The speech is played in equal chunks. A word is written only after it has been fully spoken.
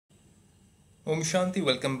Om Shanti,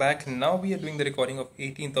 welcome back. Now we are doing the recording of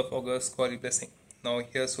 18th of August, Gauri Blessing. Now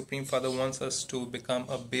here Supreme Father wants us to become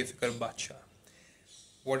a Befikar Bacha.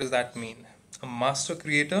 What does that mean? A master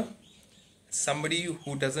creator, somebody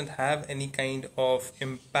who doesn't have any kind of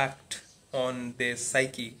impact on their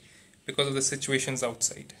psyche because of the situations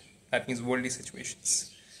outside. That means worldly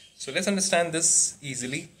situations. So let's understand this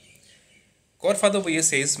easily. God Father over here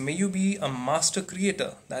says, may you be a master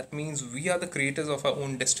creator. That means we are the creators of our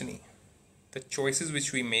own destiny. The choices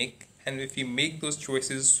which we make, and if we make those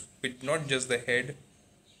choices with not just the head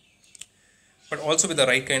but also with the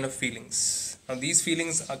right kind of feelings. Now these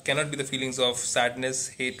feelings cannot be the feelings of sadness,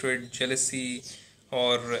 hatred, jealousy,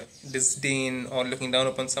 or disdain, or looking down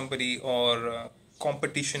upon somebody, or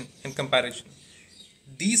competition and comparison.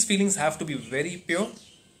 These feelings have to be very pure.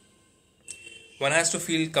 One has to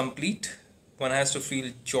feel complete, one has to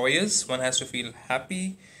feel joyous, one has to feel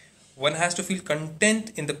happy, one has to feel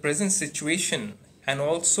content in the present situation, and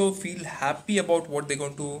also feel happy about what they're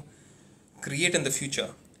going to create in the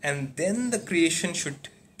future. And then the creation should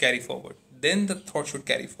carry forward. Then the thought should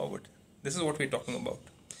carry forward. This is what we're talking about.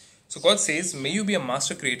 So God says, may you be a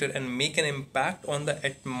master creator and make an impact on the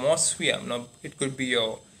atmosphere. Now, it could be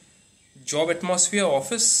your job atmosphere,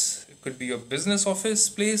 office. It could be your business office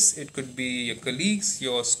place. It could be your colleagues,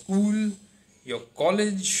 your school, your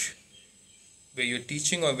college, where you're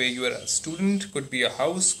teaching or where you are a student. Could be a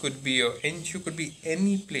house, could be your NGO, could be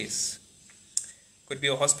any place. Could be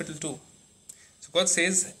a hospital too. So God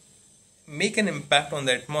says, make an impact on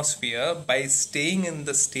the atmosphere by staying in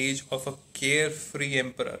the stage of a carefree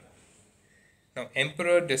emperor. Now,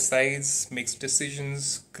 emperor decides, makes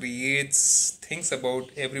decisions, creates, thinks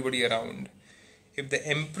about everybody around. If the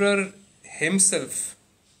emperor himself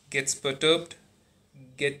gets perturbed,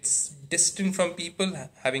 gets distant from people,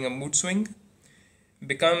 having a mood swing,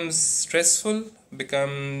 becomes stressful,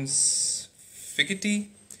 becomes fidgety,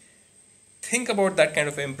 think about that kind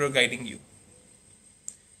of emperor guiding you.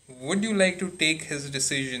 Would you like to take his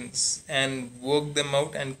decisions and work them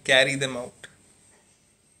out and carry them out?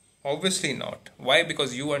 Obviously not. Why?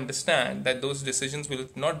 Because you understand that those decisions will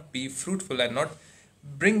not be fruitful and not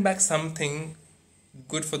bring back something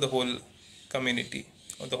good for the whole community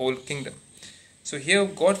or the whole kingdom. So here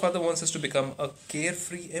God Father wants us to become a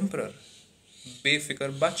carefree emperor,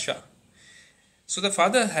 Befikar Bacha. So the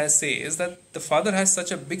Father says that the Father has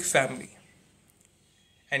such a big family,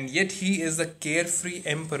 and yet he is the carefree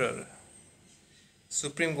emperor.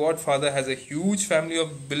 Supreme God Father has a huge family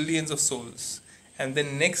of billions of souls. And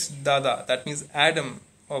then next Dada, that means Adam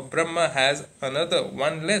or Brahma, has another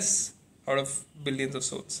one less out of billions of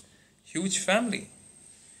souls. Huge family.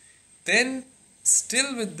 Then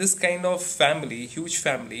still with this kind of family, huge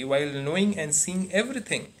family, while knowing and seeing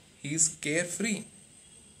everything, he is carefree.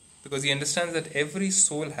 Because he understands that every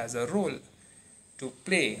soul has a role to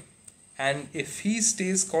play. And if he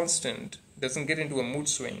stays constant, doesn't get into a mood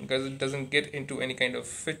swing, doesn't get into any kind of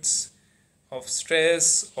fits of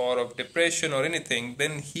stress or of depression or anything,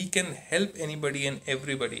 then he can help anybody and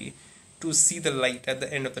everybody to see the light at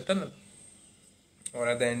the end of the tunnel or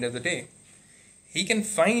at the end of the day. He can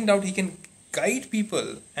find out, he can guide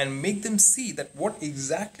people and make them see that what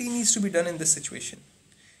exactly needs to be done in this situation.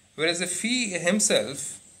 Whereas if he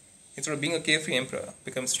himself, instead of being a carefree emperor,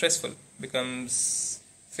 becomes stressful, becomes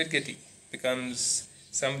fidgety, becomes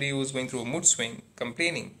somebody who's going through a mood swing,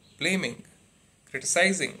 complaining, blaming,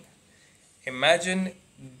 criticizing, imagine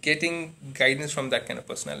getting guidance from that kind of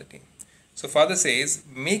personality. So Father says,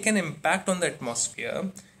 make an impact on the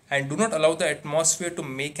atmosphere and do not allow the atmosphere to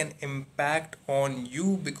make an impact on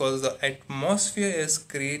you, because the atmosphere is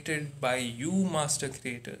created by you, master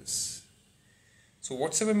creators. So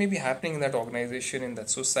whatsoever may be happening in that organization, in that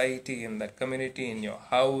society, in that community, in your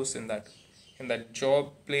house, in that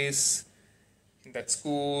job place, in that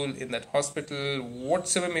school, in that hospital,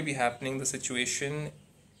 whatsoever may be happening, the situation,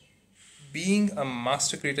 being a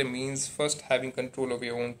master creator means first having control over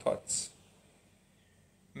your own thoughts,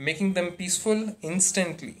 making them peaceful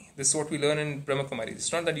instantly. This is what we learn in Brahmakumaris.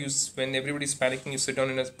 It's not that when everybody's panicking, you sit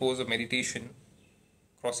down in a pose of meditation,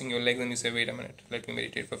 crossing your legs, and you say, wait a minute, let me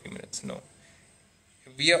meditate for a few minutes. No.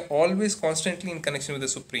 We are always constantly in connection with the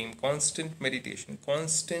Supreme, constant meditation,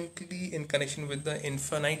 constantly in connection with the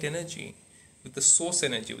infinite energy, with the source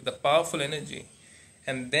energy, with the powerful energy.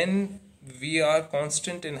 And then we are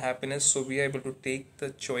constant in happiness, so we are able to take the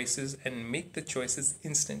choices and make the choices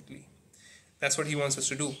instantly. That's what he wants us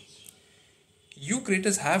to do. You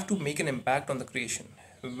creators have to make an impact on the creation.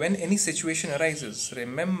 When any situation arises,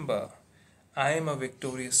 remember, I am a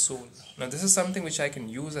victorious soul. Now this is something which I can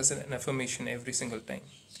use as an affirmation every single time.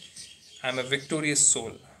 I am a victorious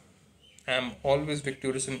soul. I'm always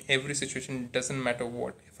victorious in every situation, doesn't matter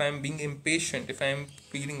what. If I'm being impatient, if I'm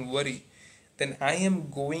feeling worry, then I am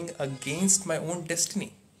going against my own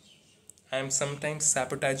destiny. I am sometimes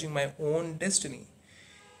sabotaging my own destiny.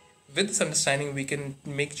 With this understanding, we can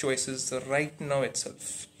make choices right now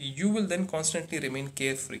itself. You will then constantly remain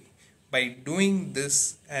carefree by doing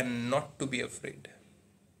this and not to be afraid.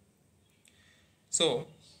 So,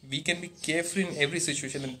 we can be carefree in every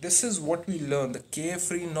situation, and this is what we learn, the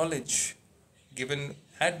carefree knowledge given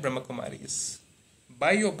at Brahmakumaris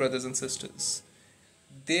by your brothers and sisters.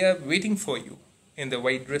 They are waiting for you in the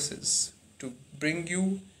white dresses to bring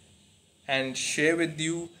you and share with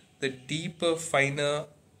you the deeper, finer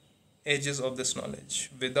edges of this knowledge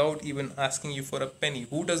without even asking you for a penny.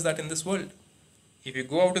 Who does that in this world? If you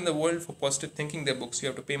go out in the world for positive thinking, their books, you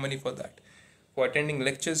have to pay money for that. For attending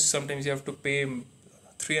lectures, sometimes you have to pay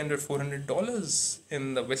 $300-$400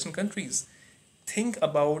 in the Western countries. Think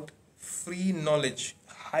about free knowledge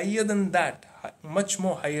higher than that, much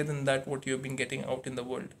more higher than that, what you have been getting out in the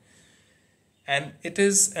world. And it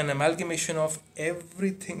is an amalgamation of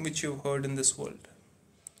everything which you've heard in this world.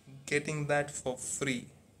 Getting that for free.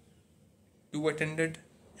 Do attend it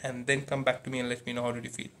and then come back to me and let me know how did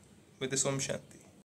you feel. With this, Om Shanti.